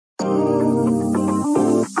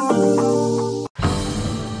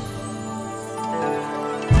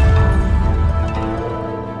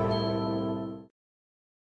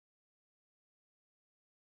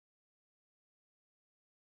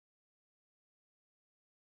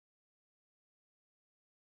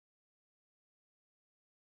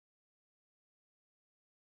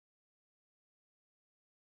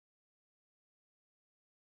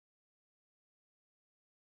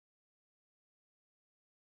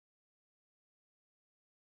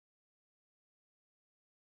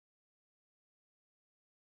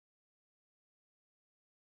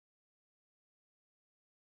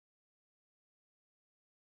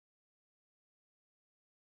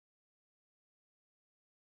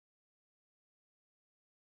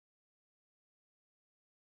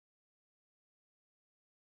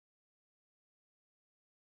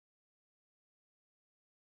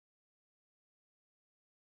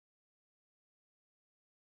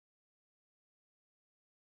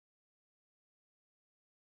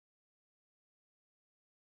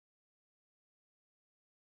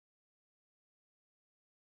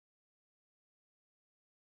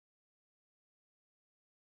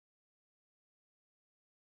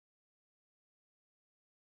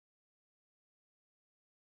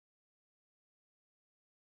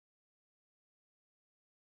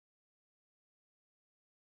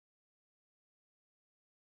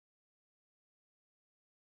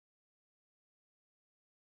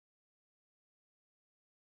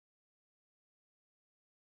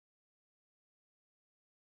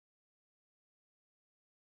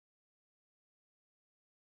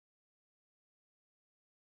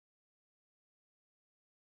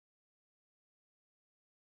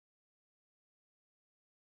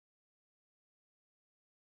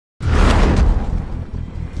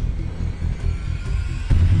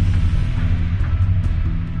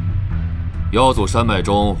妖族山脉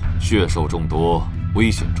中血兽众多，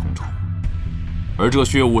危险重重，而这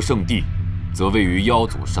血雾圣地，则位于妖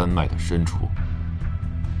族山脉的深处。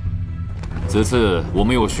此次我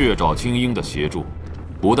们有血爪青鹰的协助，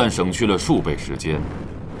不但省去了数倍时间，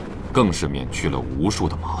更是免去了无数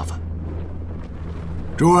的麻烦。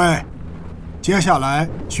诸位，接下来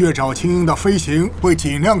血爪青鹰的飞行会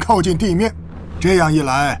尽量靠近地面，这样一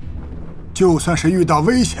来，就算是遇到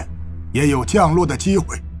危险，也有降落的机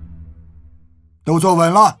会。都坐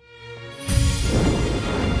稳了。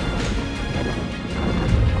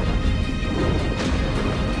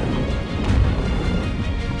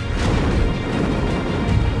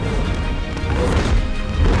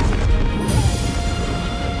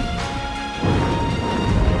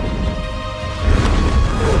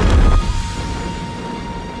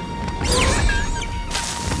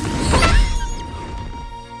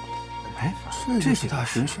这些大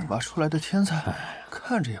神选拔出来的天才，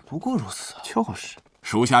看着也不过如此。就是，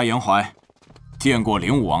属下严怀，见过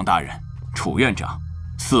灵武王大人、楚院长、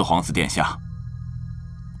四皇子殿下、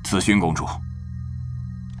紫薰公主。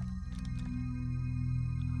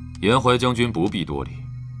严怀将军不必多礼，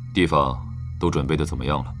地方都准备的怎么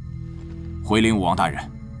样了？回灵武王大人，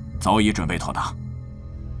早已准备妥当。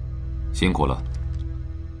辛苦了。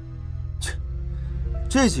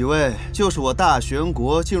这几位就是我大玄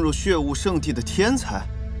国进入血雾圣地的天才。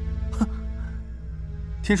哼，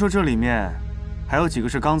听说这里面还有几个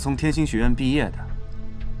是刚从天星学院毕业的，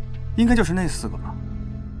应该就是那4个吧？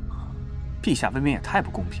陛下未免也太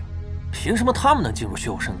不公平了。凭什么他们能进入血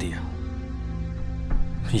雾圣地啊？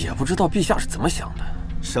也不知道陛下是怎么想的。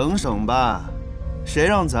省省吧，谁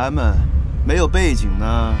让咱们没有背景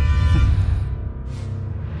呢？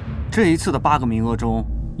这一次的8个名额中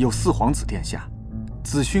有4皇子殿下、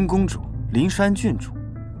紫薰公主、灵山郡主，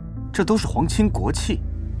这都是皇亲国戚。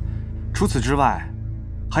除此之外，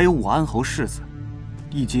还有武安侯世子，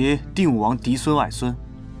以及定武王嫡孙外孙。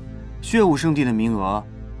血雾圣地的名额，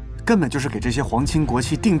根本就是给这些皇亲国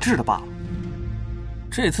戚定制的罢了。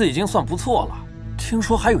这次已经算不错了。听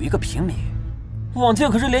说还有一个平民，往届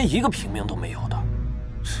可是连一个平民都没有的。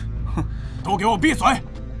哼，都给我闭嘴！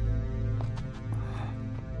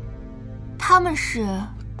他们是？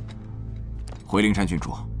回灵山郡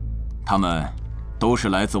主，他们都是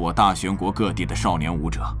来自我大玄国各地的少年武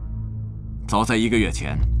者。早在1个月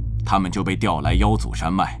前，他们就被调来妖祖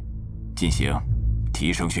山脉，进行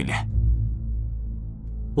提升训练。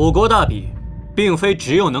五国大比，并非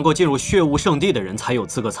只有能够进入血雾圣地的人才有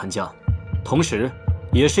资格参加，同时，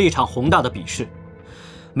也是一场宏大的比试。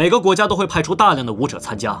每个国家都会派出大量的武者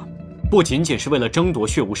参加，不仅仅是为了争夺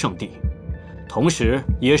血雾圣地，同时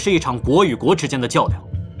也是一场国与国之间的较量。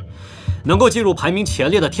能够进入排名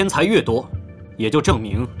前列的天才越多，也就证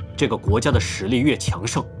明这个国家的实力越强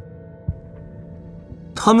盛。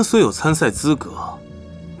他们虽有参赛资格，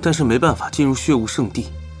但是没办法进入血雾圣地，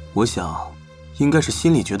我想应该是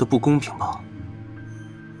心里觉得不公平吧。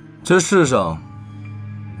这世上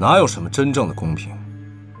哪有什么真正的公平？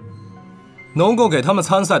能够给他们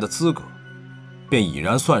参赛的资格，便已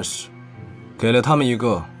然算是给了他们一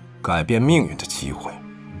个改变命运的机会。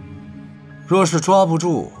若是抓不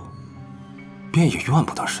住，便也怨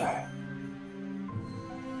不得谁。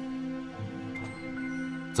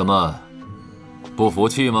怎么，不服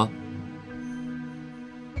气吗？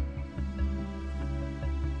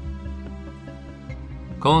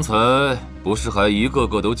刚才不是还一个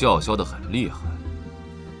个都叫嚣得很厉害，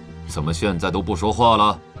怎么现在都不说话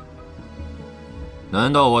了？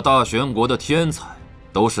难道我大玄国的天才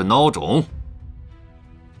都是孬种？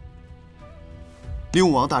灵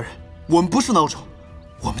武王大人，我们不是孬种，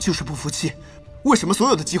我们就是不服气。为什么所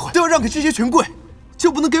有的机会都要让给这些权贵，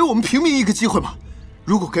就不能给我们平民一个机会吗？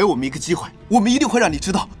如果给我们一个机会，我们一定会让你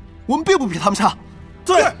知道，我们并不比他们差。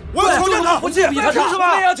对，我要挑战他，不比他差，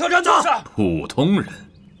我也要挑战他。普通人，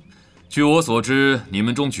据我所知，你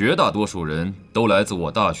们中绝大多数人都来自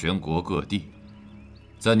我大玄国各地，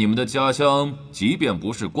在你们的家乡，即便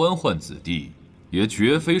不是官宦子弟，也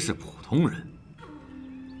绝非是普通人。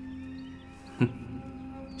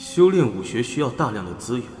修炼武学需要大量的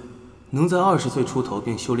资源，能在20岁出头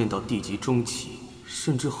便修炼到地级中期，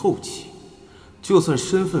甚至后期，就算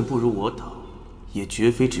身份不如我党，也绝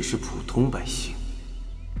非只是普通百姓。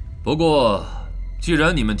不过，既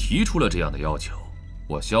然你们提出了这样的要求，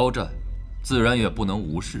我肖战自然也不能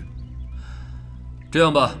无视。这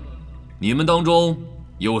样吧，你们当中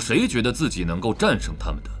有谁觉得自己能够战胜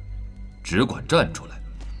他们的，只管站出来。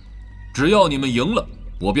只要你们赢了，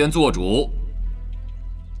我便做主，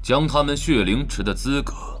将他们血灵池的资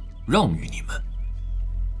格让于你们，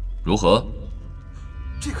如何？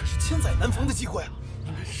这可是千载难逢的机会啊！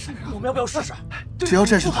我们要不要试试？只要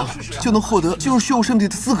战胜他们，就能获得进入血雾圣地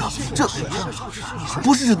的资格。这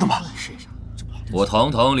不是真的吗？我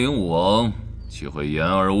堂堂灵武王，岂会言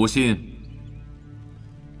而无信？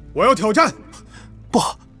我要挑战！不，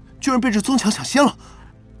居然被这宗强抢先了！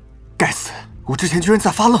该死！我之前居然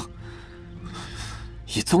在发愣。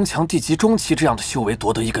以宗强地级中期这样的修为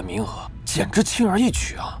夺得一个名额，简直轻而易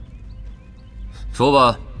举啊！说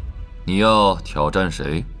吧，你要挑战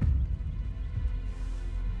谁？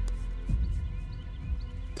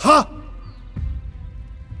他。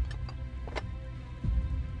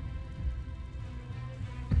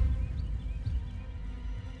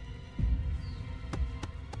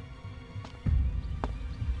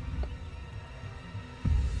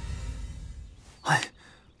哎，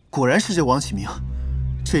果然是这王启明。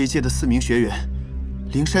这一届的4名学员，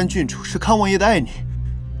灵山郡主是康王爷的爱女，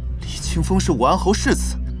李清风是武安侯世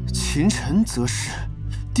子，秦尘则是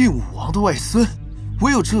定武王的外孙。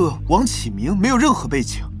唯有这王启明没有任何背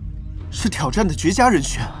景，是挑战的绝佳人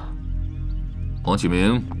选。王启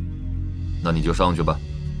明，那你就上去吧。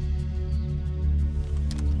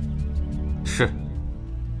是。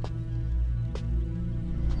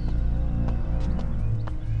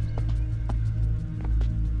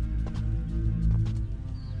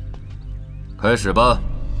开始吧。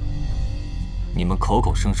你们口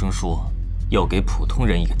口声声说要给普通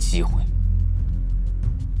人一个机会，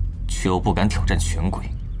却又不敢挑战权贵，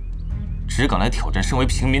只敢来挑战身为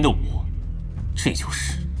平民的我，这就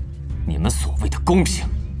是你们所谓的公平。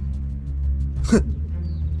哼，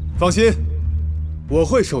放心，我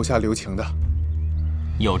会手下留情的。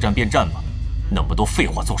要战便战吧，那么多废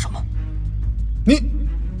话做什么？你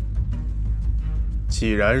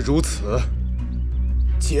既然如此，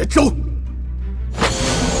接招！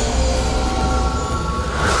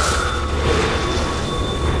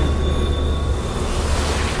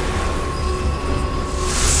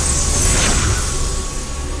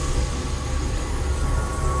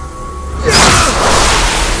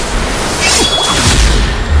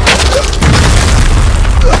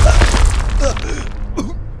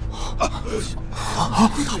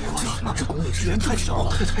这功力之源太强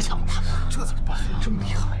了，太强了，这怎么办？这么厉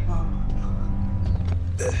害！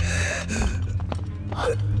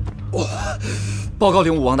报告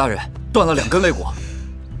灵武王大人，断了2根肋骨。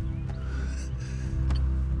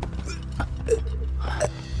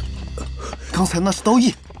刚才那是刀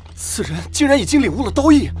意，此人竟然已经领悟了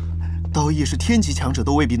刀意。刀意是天级强者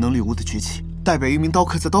都未必能领悟的绝技，代表一名刀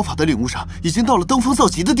客在刀法的领悟上已经到了登峰造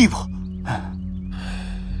极的地步。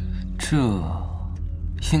这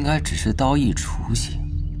应该只是刀意雏形，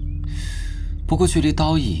不过距离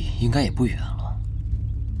刀意应该也不远了。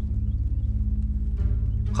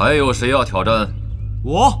还有谁要挑战？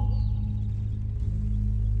我。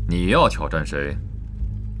你要挑战谁？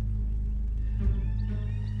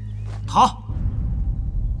他。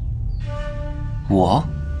我。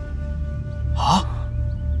啊！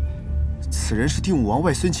此人是定武王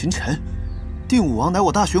外孙秦尘，定武王乃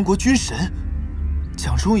我大玄国军神。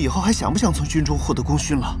蒋忠以后还想不想从军中获得功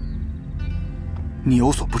勋了？你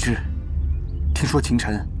有所不知，听说秦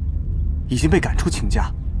尘已经被赶出秦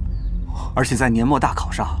家，而且在年末大考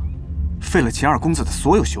上废了秦二公子的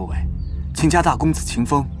所有修为。秦家大公子秦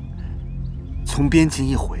风从边境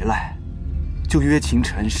一回来，就约秦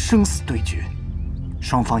尘生死对决，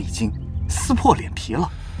双方已经撕破脸皮了。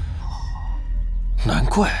难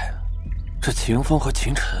怪这秦风和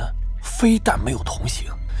秦尘非但没有同行，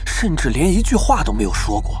甚至连一句话都没有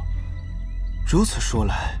说过。如此说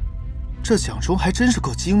来，这蒋忠还真是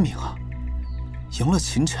够精明啊！赢了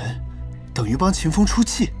秦尘，等于帮秦风出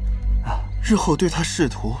气，日后对他仕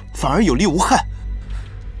途反而有利无害。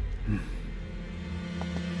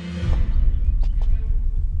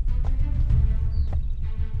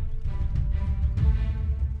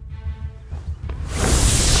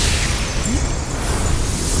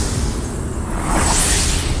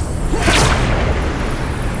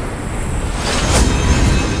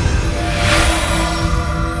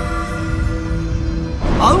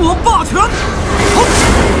蛮王霸权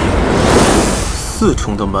，4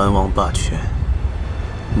重的蛮王霸权，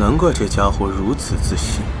难怪这家伙如此自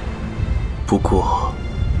信。不过，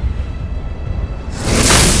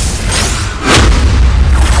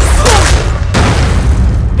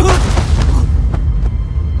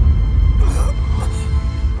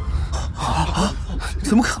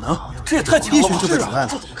怎么可能？这也太强了！一拳就被软烂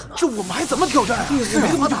了，这我们还怎么挑战？是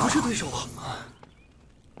根本就不是对手啊！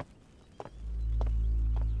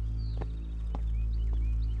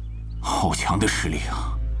好强的实力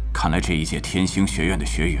啊！看来这一届天星学院的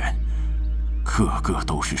学员，个个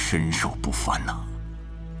都是身手不凡呐。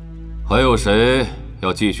还有谁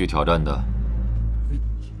要继续挑战的？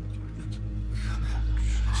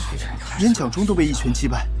连蒋忠都被一拳击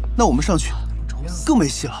败，那我们上去更没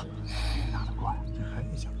戏了。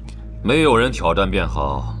没有人挑战便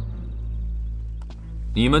好。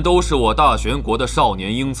你们都是我大玄国的少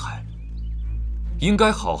年英才，应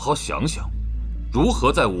该好好想想，如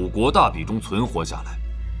何在五国大比中存活下来，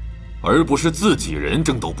而不是自己人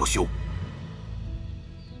争斗不休。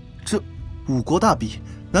这五国大比，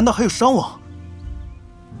难道还有伤亡？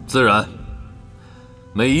自然，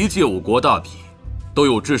每一届五国大比都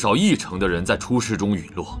有至少1成的人在出事中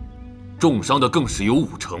陨落，重伤的更是有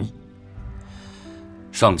5成。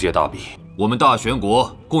上届大比，我们大玄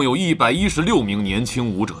国共有116名年轻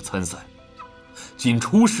武者参赛，仅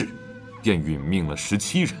出事便殒命了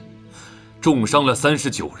17人，重伤了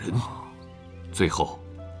39人，最后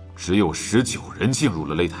只有19人进入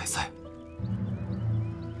了擂台赛。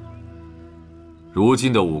如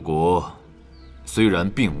今的五国虽然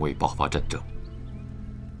并未爆发战争，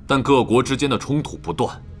但各国之间的冲突不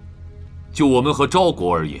断。就我们和昭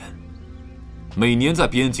国而言，每年在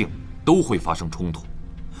边境都会发生冲突，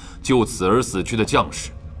就此而死去的将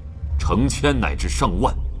士成千乃至上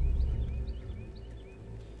万，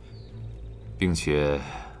并且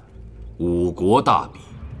五国大比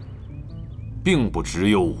并不只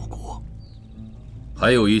有5国，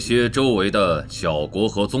还有一些周围的小国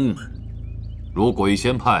和宗门，如鬼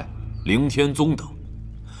仙派、灵天宗等，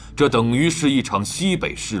这等于是一场西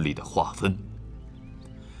北势力的划分。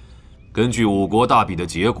根据五国大比的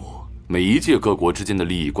结果，每一届各国之间的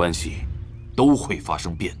利益关系都会发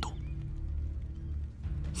生变动。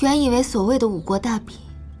原以为所谓的五国大比，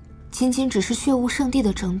仅仅只是血雾圣地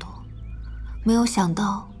的争夺，没有想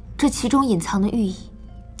到这其中隐藏的寓意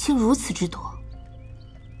竟如此之多。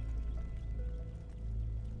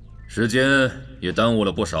时间也耽误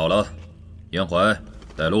了不少了，严怀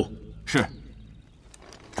带路。是。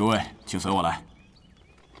诸位，请随我来。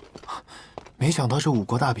没想到这五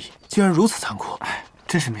国大比竟然如此残酷，哎，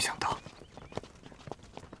真是没想到。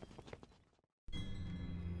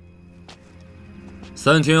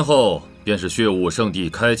3天后便是血雾圣地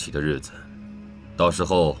开启的日子，到时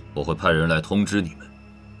候我会派人来通知你们。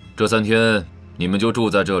这3天你们就住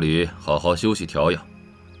在这里，好好休息调养。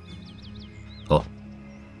哦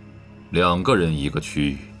，2个人1个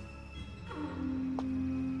区域。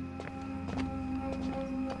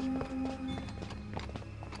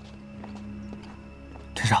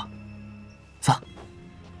陈少，走。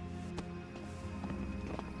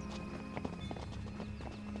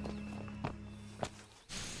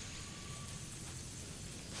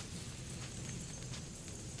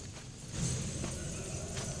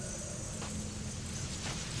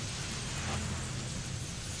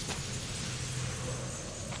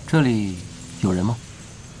这里有人吗？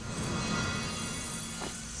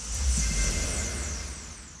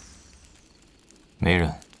没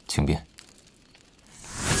人，请便。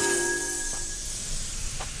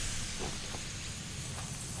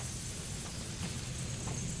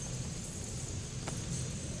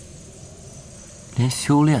连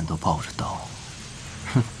修炼都抱着刀，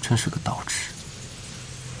哼，真是个倒痴。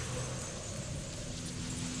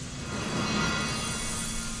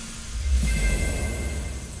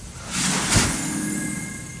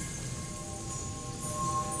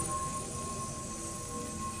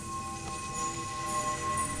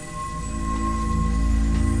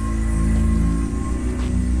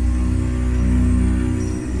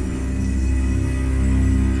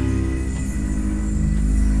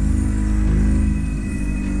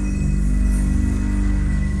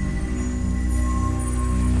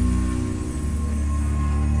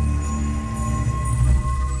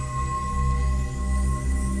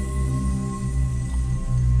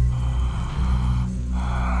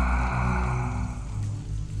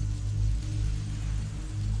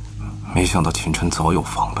没想到秦尘早有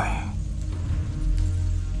防备，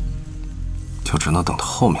就只能等到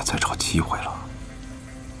后面再找机会了。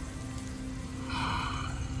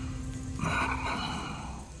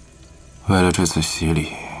为了这次洗礼，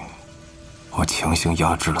我强行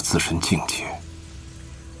压制了自身境界，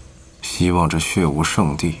希望这血无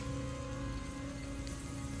圣地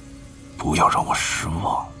不要让我失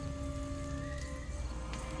望。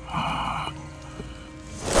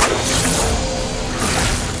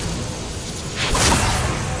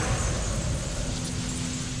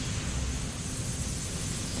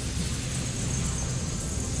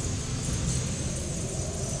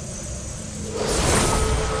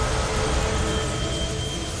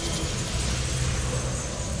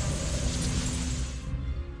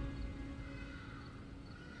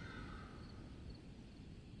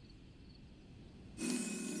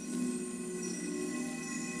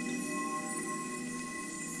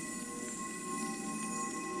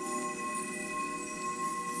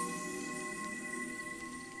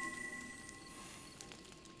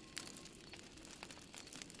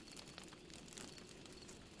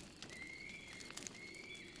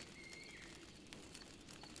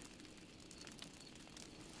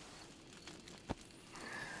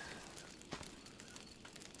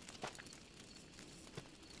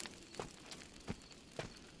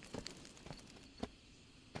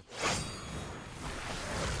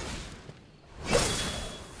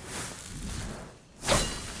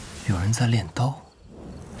人在练刀，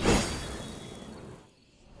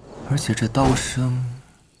而且这刀声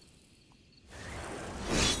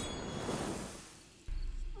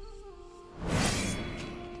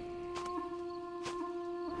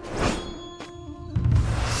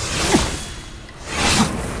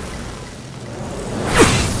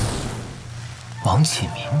王启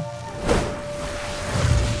明。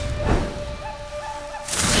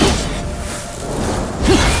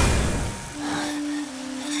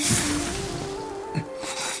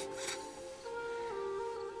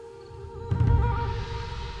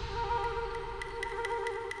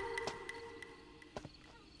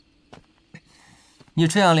你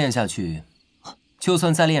这样练下去，就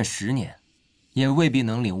算再练10年，也未必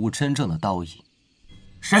能领悟真正的刀意。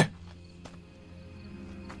谁？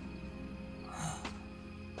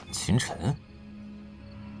秦尘，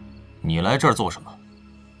你来这儿做什么？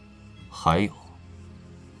还有，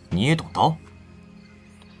你也懂刀？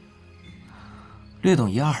略懂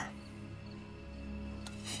1、2。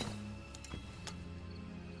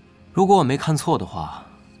如果我没看错的话，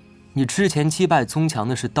你之前击败宗强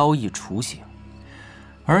的是刀意雏形，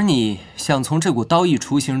而你想从这股刀意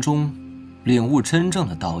雏形中领悟真正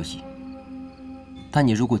的刀意。但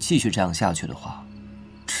你如果继续这样下去的话，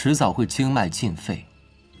迟早会经脉尽废，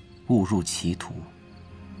误入歧途。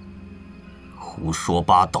胡说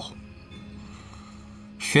八道！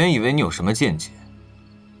原以为你有什么见解，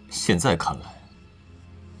现在看来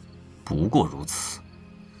不过如此。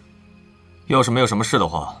要是没有什么事的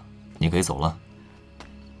话，你可以走了。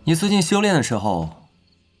你最近修炼的时候，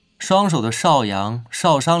双手的少阳、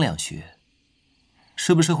少商两穴，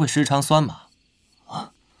是不是会时常酸麻？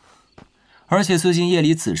啊！而且最近夜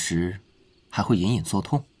里子时，还会隐隐作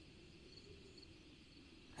痛。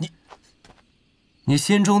你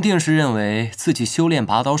心中定是认为自己修炼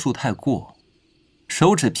拔刀术太过，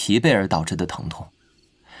手指疲惫而导致的疼痛，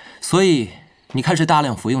所以你开始大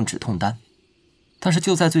量服用止痛丹。但是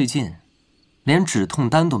就在最近，连止痛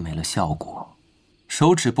丹都没了效果，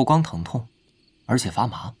手指不光疼痛，而且发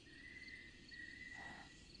麻。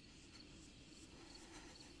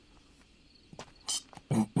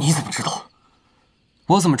你怎么知道？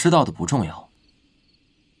我怎么知道的不重要，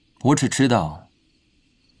我只知道，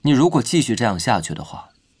你如果继续这样下去的话，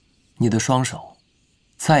你的双手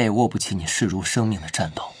再也握不起你视如生命的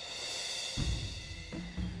战斗。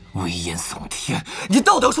危言耸听！你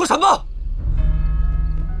到底要说什么？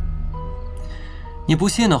你不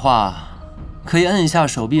信的话，可以摁一下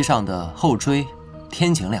手臂上的后椎、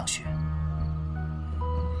天井两穴。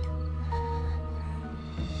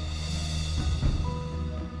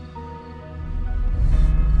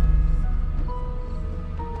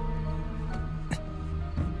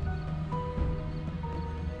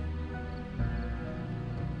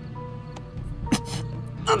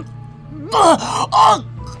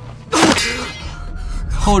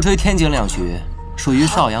后椎天井两穴属于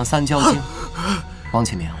少阳三焦经。王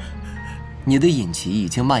启明，你的隐疾已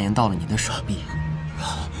经蔓延到了你的手臂，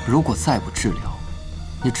如果再不治疗，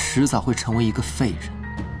你迟早会成为一个废人。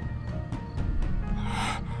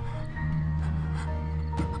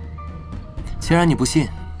既然你不信，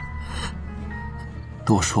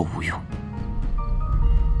多说无用。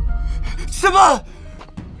什么？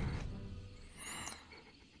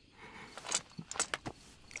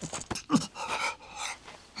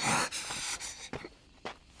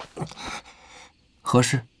何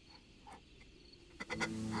事？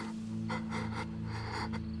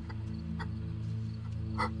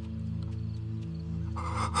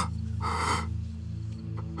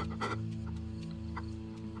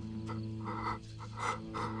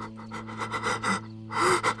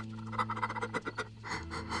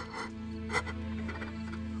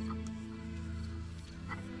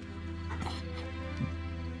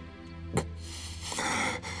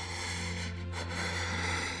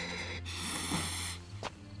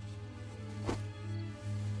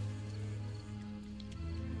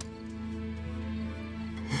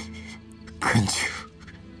恳请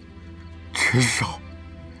陈少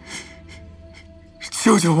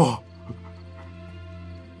救救我！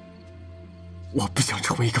我不想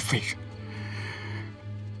成为一个废人，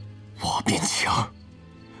我要变强，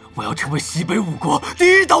我要成为西北五国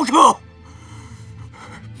第一刀客！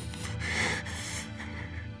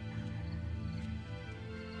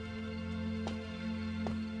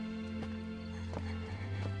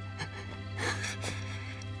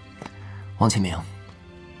王启明，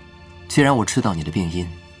既然我知道你的病因，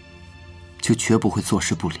就绝不会坐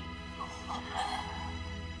视不理。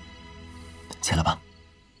起来吧，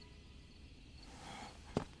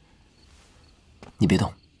你别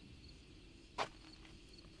动。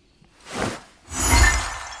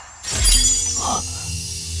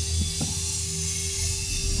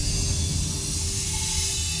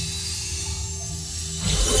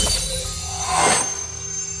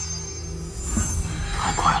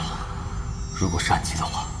如果是暗器的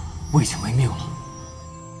话，我已经没命了。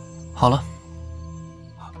好了，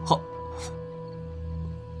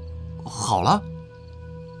好了。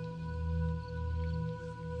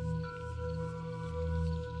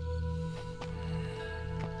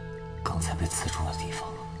刚才被刺中的地方，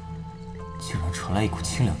竟然传来一股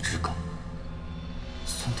清凉之感，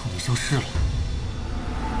酸痛也消失了。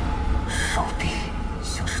手臂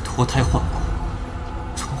像是脱胎换骨，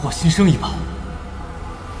重获新生一般。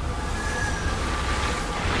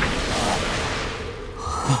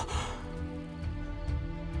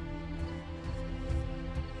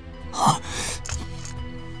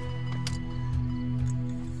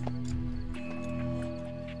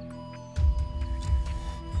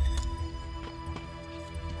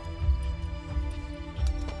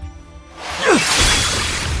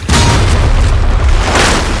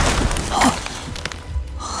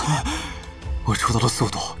我出刀的速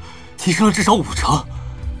度提升了至少5成，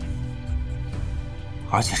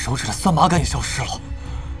而且手指的酸麻感也消失了。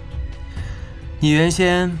你原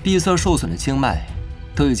先闭塞受损的经脉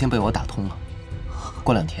都已经被我打通了。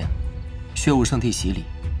过2天，血雾圣地洗礼，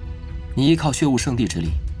你依靠血雾圣地之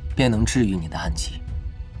力，便能治愈你的暗疾。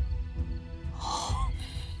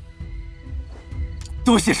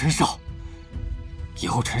多谢陈少。以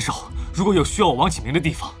后陈少如果有需要我王启明的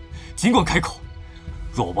地方，尽管开口。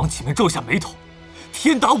若我王启明皱下眉头，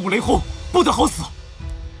天打五雷轰，不得好死。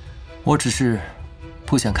我只是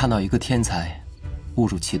不想看到一个天才误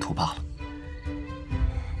入歧途罢了。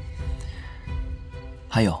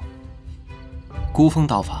还有，孤峰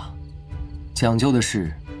道法讲究的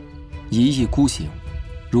是一意孤行，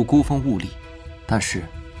如孤峰兀立，但是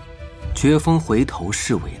绝峰回头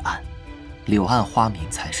是伟岸，柳暗花明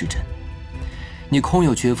才是真。你空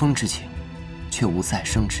有绝峰之情，却无再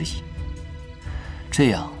生之意，这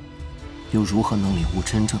样又如何能领悟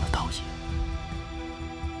真正的道义？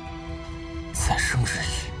再生之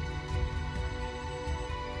意。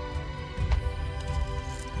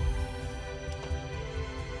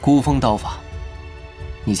孤峰刀法，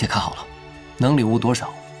你先看好了，能领悟多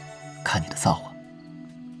少，看你的造化。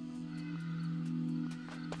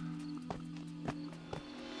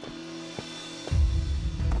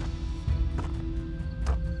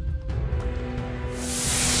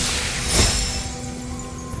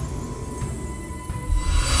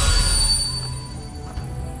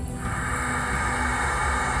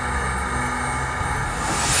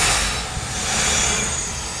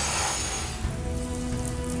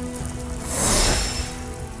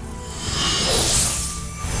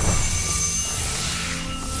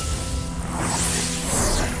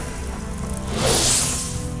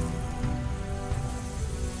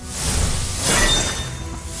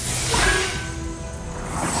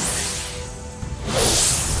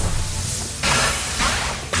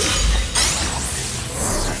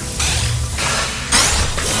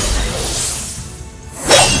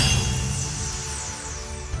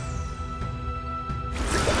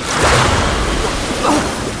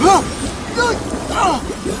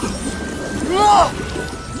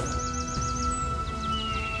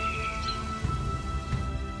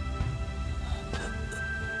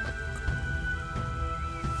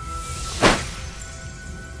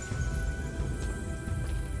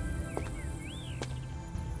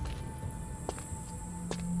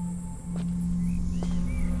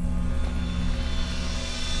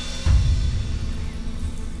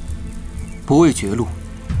不畏绝路，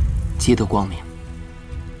积得光明，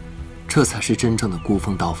这才是真正的孤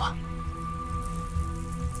峰刀法。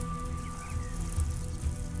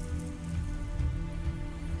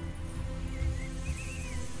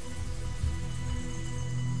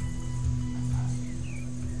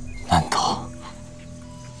难道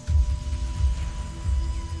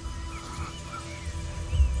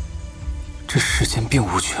这世间并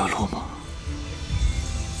无绝路吗？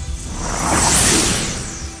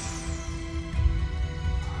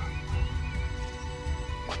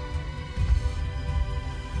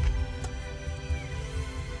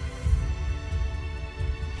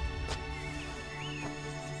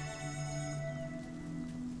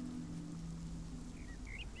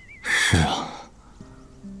是啊，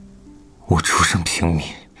我出身平民，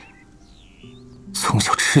从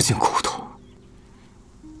小吃尽苦头。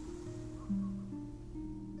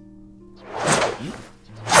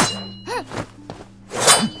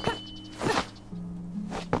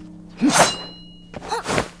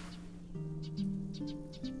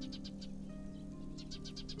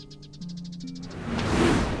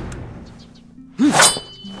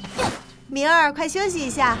明儿，快休息一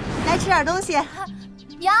下，来吃点东西。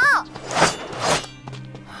有。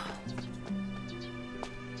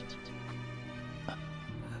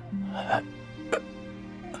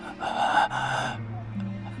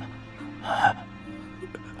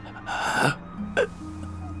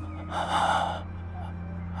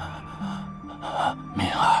明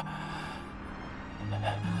儿，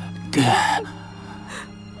爹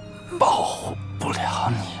保护不了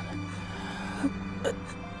你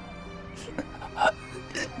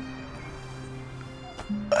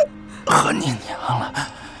和你娘了，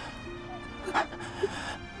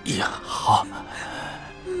以后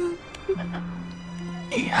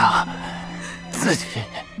你要自己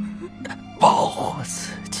保护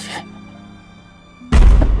自己。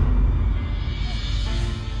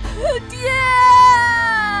爹，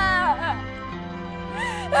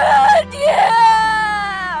爹！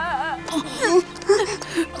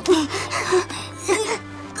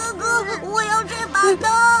哥哥，我要这把刀。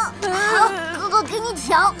好，哥哥给你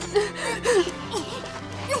抢。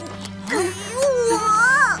我。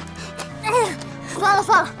算了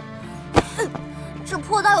算了，这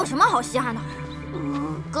破刀有什么好稀罕的？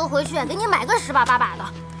哥回去给你买个10把8把的。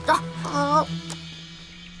走。好。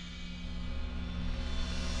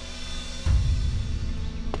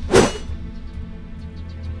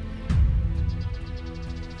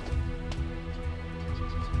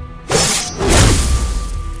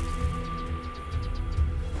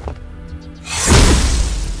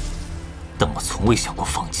但我从未想过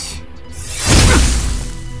放弃，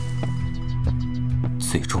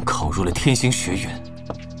最终考入了天星学院。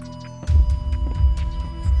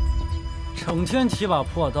整天提把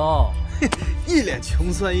破刀，一脸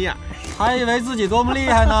穷酸样，还以为自己多么厉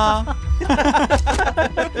害呢。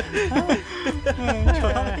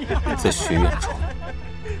在学院中，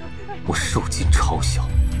我受尽嘲笑，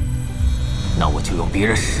那我就用别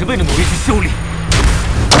人10倍的努力去修炼。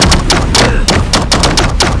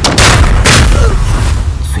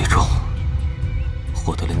最终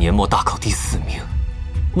获得了年末大考第4名，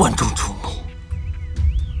万众瞩目。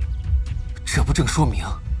这不正说明，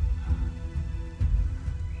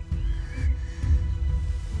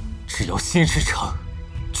只要心事诚，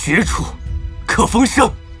绝处可逢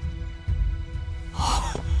生。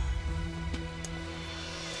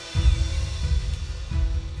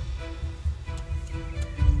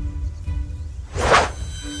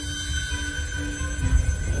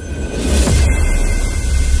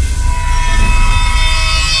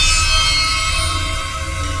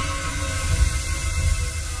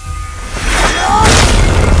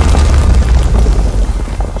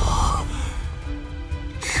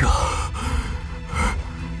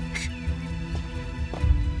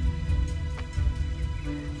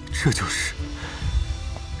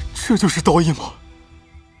这就是刀印吗？